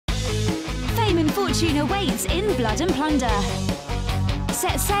fortune awaits in Blood and Plunder.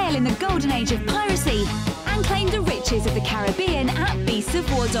 Set sail in the golden age of piracy and claim the riches of the Caribbean at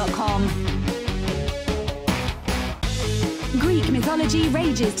beastsofwar.com. Greek mythology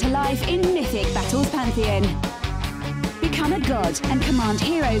rages to life in mythic battles pantheon. Become a god and command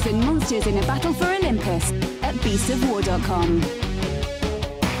heroes and monsters in a battle for Olympus at beastsofwar.com.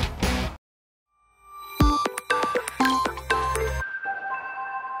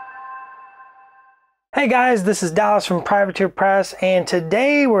 Hey guys, this is Dallas from Privateer Press, and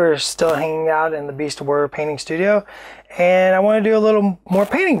today we're still hanging out in the Beast of War painting studio, and I want to do a little more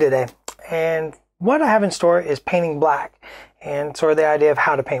painting today. And what I have in store is painting black, and sort of the idea of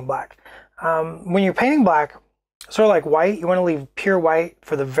how to paint black. When you're painting black, sort of like white, you want to leave pure white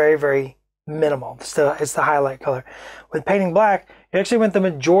for the very, very minimal. It's the highlight color. With painting black, you actually want the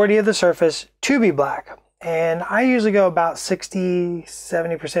majority of the surface to be black. And I usually go about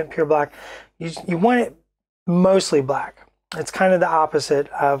 60–70% pure black. You want it mostly black. It's kind of the opposite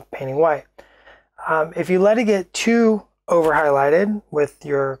of painting white. If you let it get too over highlighted with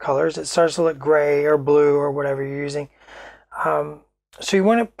your colors, it starts to look gray or blue or whatever you're using. So you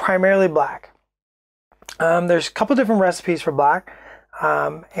want it primarily black. There's a couple different recipes for black,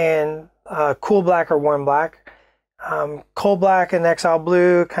 and cool black or warm black. Coal black and Exile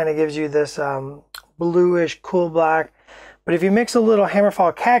blue kind of gives you this bluish cool black. But if you mix a little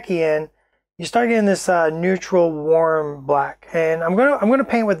Hammerfall khaki in, you start getting this neutral warm black. And I'm gonna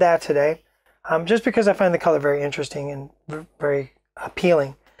paint with that today, just because I find the color very interesting and very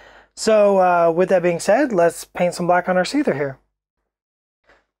appealing. So with that being said, let's paint some black on our Seether here.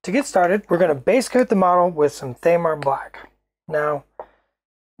 To get started, we're going to base coat the model with some Thamar black. Now,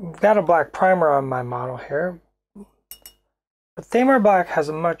 I've got a black primer on my model here, but Thamar black has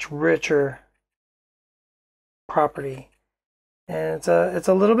a much richer property, and it's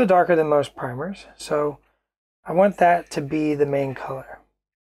a little bit darker than most primers, so I want that to be the main color.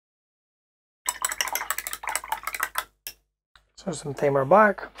 So some Thamar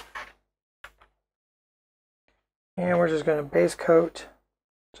black, and we're just going to base coat.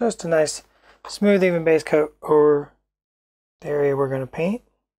 Just a nice, smooth, even base coat over the area we're going to paint.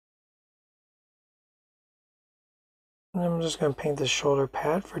 And I'm just going to paint the shoulder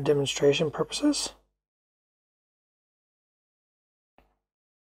pad for demonstration purposes.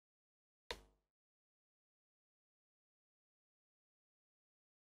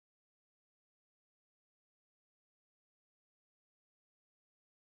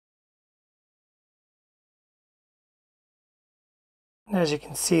 As you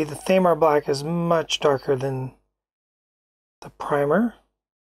can see, the Thamar black is much darker than the primer.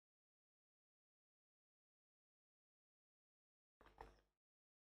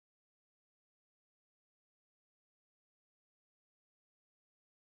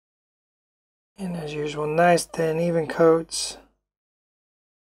 And as usual, nice thin even coats.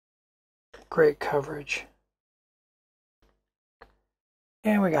 Great coverage.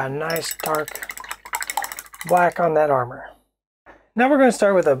 And we got a nice dark black on that armor. Now we're going to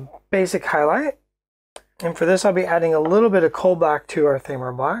start with a basic highlight, and for this I'll be adding a little bit of coal black to our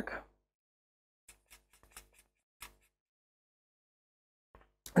Thamar black.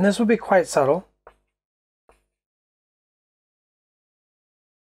 And this will be quite subtle.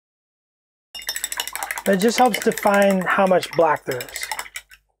 But it just helps define how much black there is.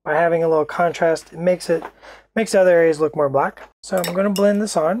 By having a little contrast, it makes other areas look more black. So I'm going to blend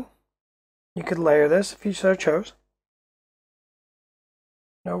this on. You could layer this if you so chose.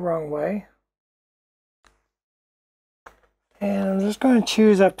 No wrong way. And I'm just going to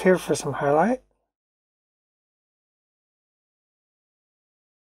choose up here for some highlight.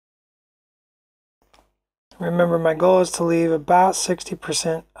 Remember, my goal is to leave about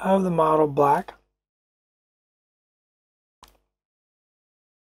 60% of the model black.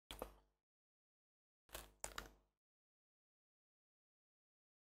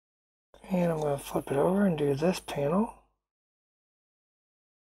 And I'm going to flip it over and do this panel.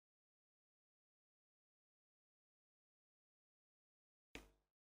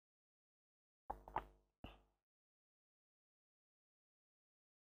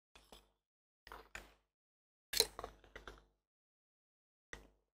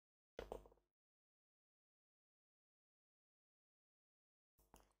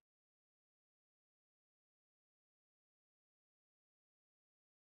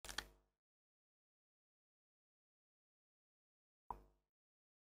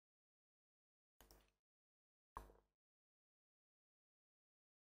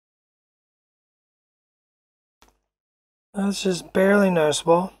 That's just barely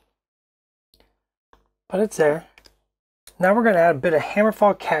noticeable, but it's there. Now we're going to add a bit of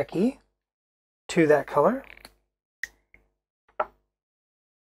Hammerfall khaki to that color.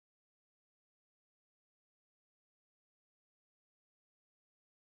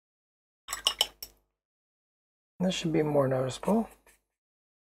 This should be more noticeable.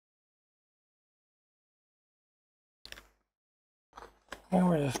 And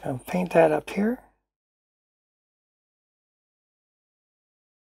we're just going to paint that up here.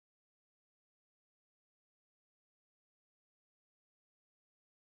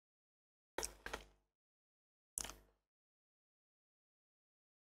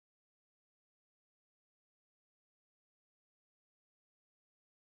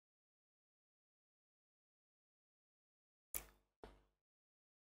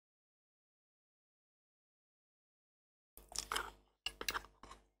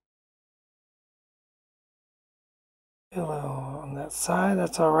 A little on that side,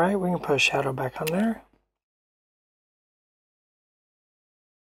 that's all right. We can put a shadow back on there.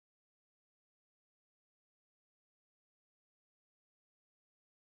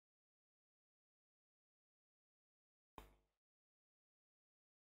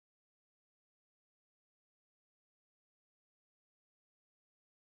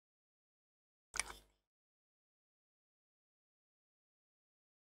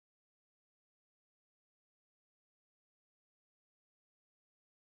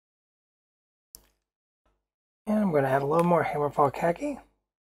 And I'm going to add a little more Hammerfall khaki.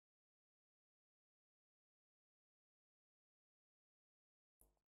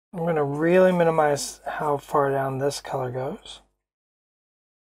 I'm going to really minimize how far down this color goes.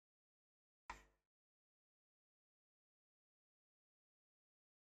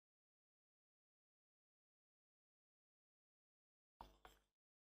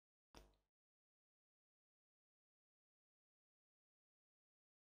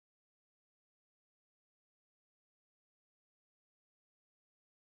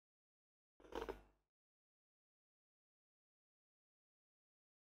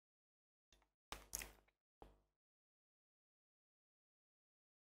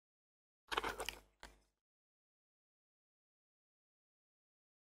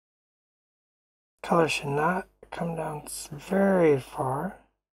 Color should not come down very far.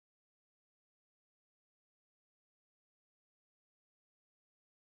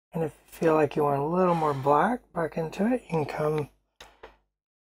 And if you feel like you want a little more black back into it, you can come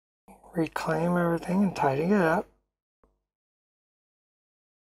reclaim everything and tidy it up.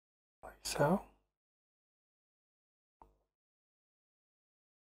 Like so.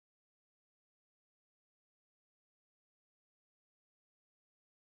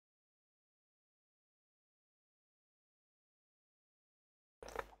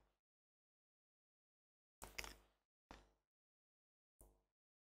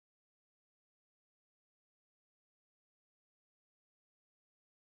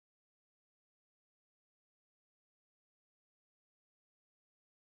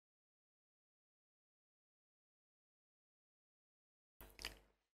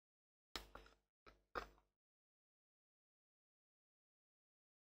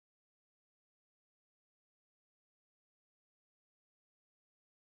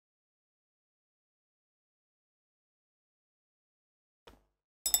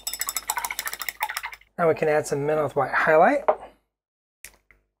 Now we can add some mint with white highlight.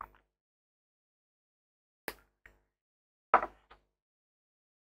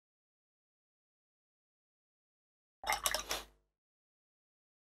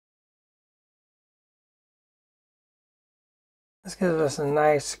 This gives us a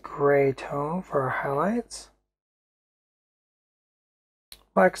nice gray tone for our highlights.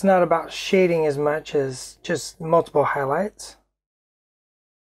 Black's not about shading as much as just multiple highlights.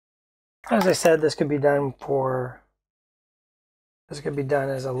 As I said, this could be done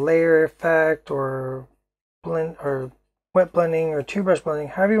as a layer effect or blend or wet blending or two brush blending,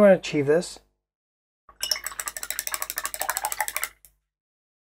 however you want to achieve this.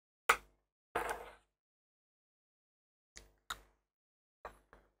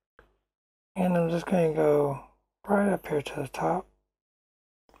 And I'm just going to go right up here to the top.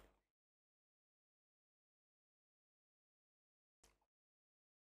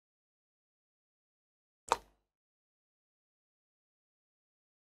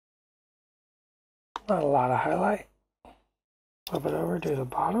 Not a lot of highlight. Flip it over to the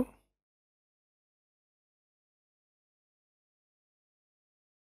bottom.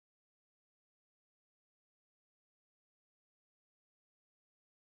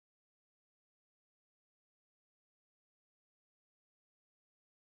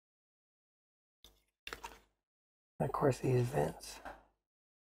 And of course these vents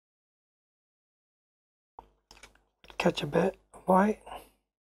catch a bit of white.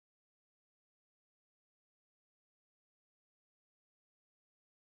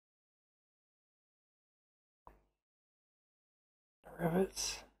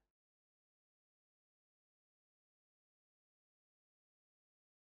 rivets.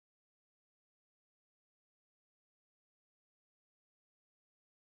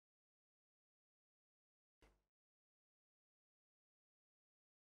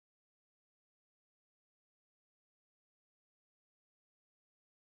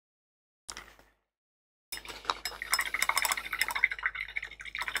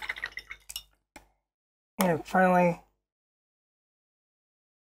 And finally,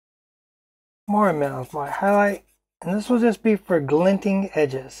 more minerals white highlight, and this will just be for glinting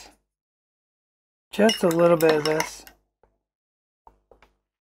edges. Just a little bit of this.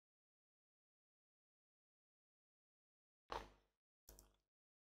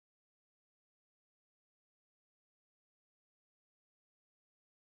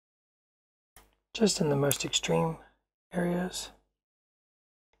 Just in the most extreme areas.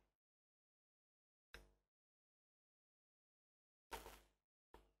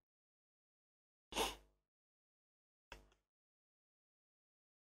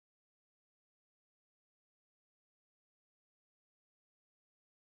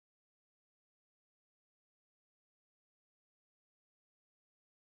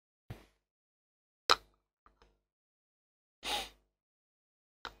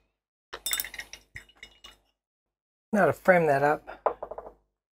 Now to frame that up,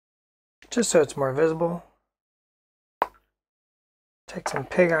 just so it's more visible, take some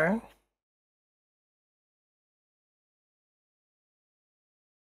pig iron.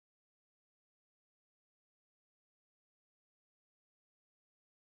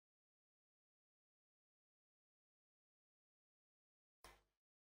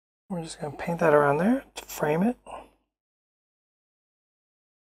 We're just going to paint that around there to frame it.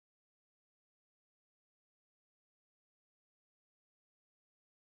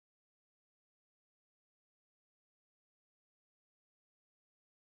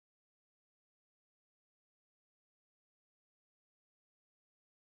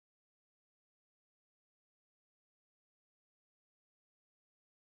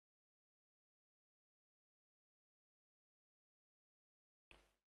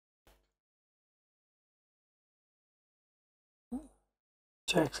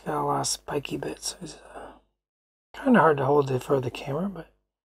 Jack's got a lot of spiky bits, so it's kind of hard to hold it for the camera, but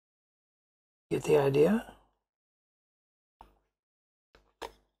get the idea.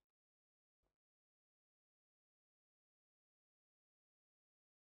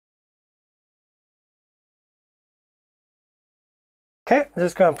 Okay, I'm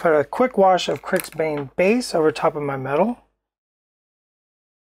just going to put a quick wash of Cryx base over top of my metal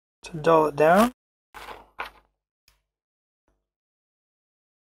to dull it down.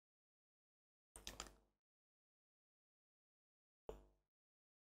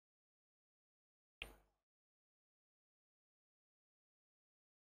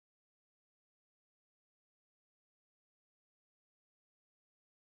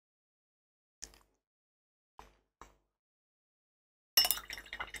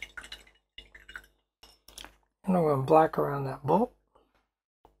 And I'm going to black around that bolt.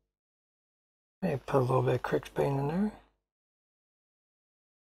 Maybe put a little bit of Cryx in there.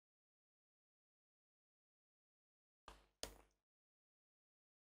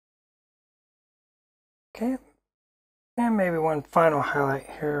 Okay, and maybe one final highlight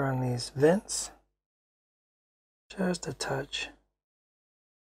here on these vents. Just a touch.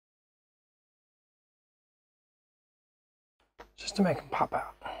 Just to make them pop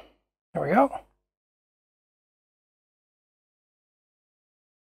out. There we go.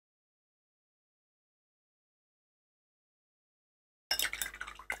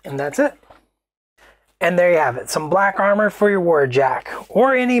 And that's it. And there you have it, some black armor for your war jack,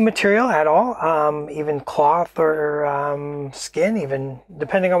 or any material at all, even cloth or skin, even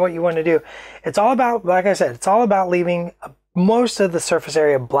depending on what you want to do. It's all about, like I said, it's all about leaving most of the surface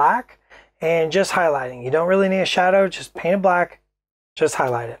area black and just highlighting. You don't really need a shadow, just paint it black, just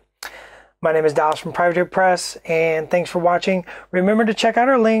highlight it. My name is Dallas from Privateer Press, and thanks for watching. Remember to check out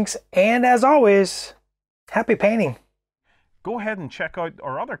our links, and as always, happy painting. Go ahead and check out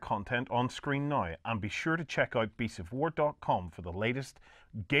our other content on screen now, and be sure to check out beastsofwar.com for the latest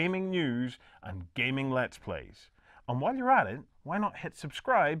gaming news and gaming let's plays. And while you're at it, why not hit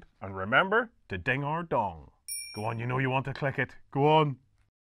subscribe and remember to ding our dong. Go on, you know you want to click it. Go on.